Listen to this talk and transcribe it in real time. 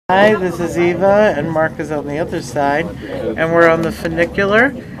Hi, this is Eva, and Mark is on the other side, and we're on the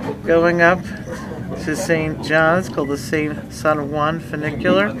funicular going up to St. John's, called the Sant Joan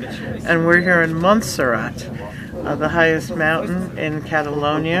Funicular, and we're here in Montserrat, the highest mountain in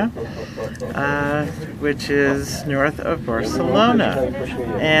Catalonia, which is north of Barcelona.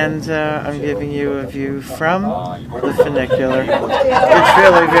 And I'm giving you a view from the funicular. It's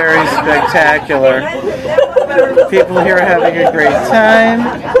really very spectacular. People here are having a great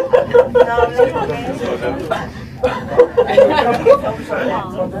time.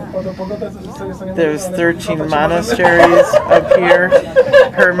 There's 13 monasteries up here,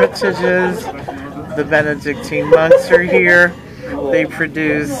 hermitages. The Benedictine monks are here. They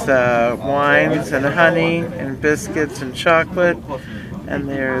produce wines and honey and biscuits and chocolate. And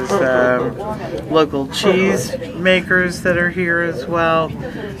there's local cheese makers that are here as well.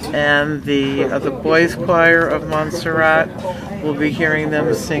 And the boys' choir of Montserrat, we'll be hearing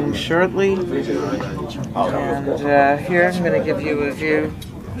them sing shortly. And here I'm going to give you a view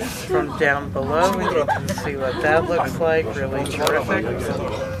from down below, and you can see what that looks like. Really terrific.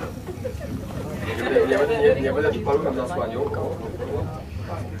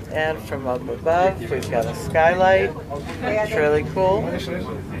 And from up above, we've got a skylight. It's really cool. And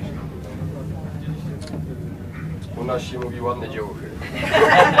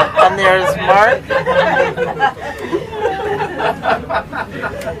there's Mark.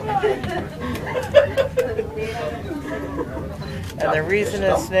 And the reason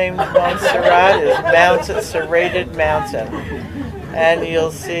it's named Montserrat is serrated mountain. And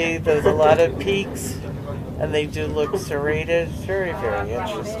you'll see there's a lot of peaks, and they do look serrated. It's very, very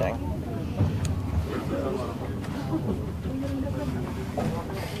interesting.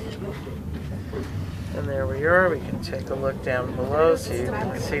 And there we are. We can take a look down below so you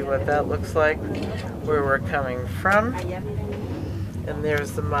can see what that looks like, where we're coming from. And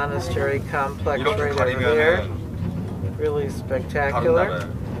there's the monastery complex right over there. Really spectacular.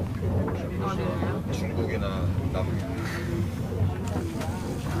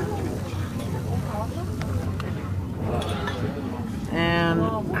 And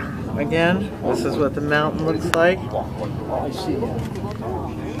again, this is what the mountain looks like.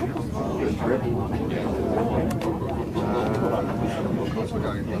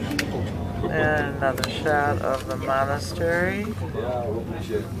 And another shot of the monastery.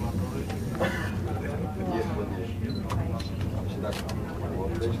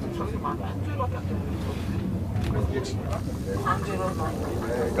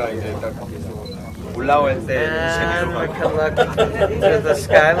 And we can look through the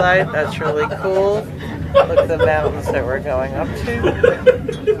skylight. That's really cool. Look at the mountains that we're going up to.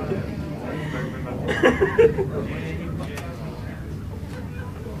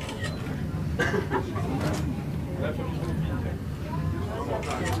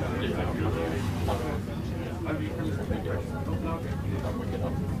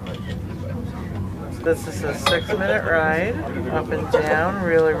 This is a 6-minute ride up and down.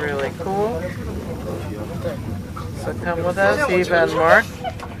 Really, really cool. So come with us, Eva and Mark,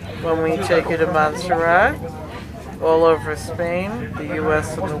 when we take you to Montserrat, all over Spain, the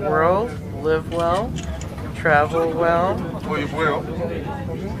US and the world. Live well, travel well.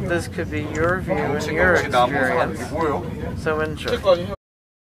 This could be your view and your experience. So enjoy.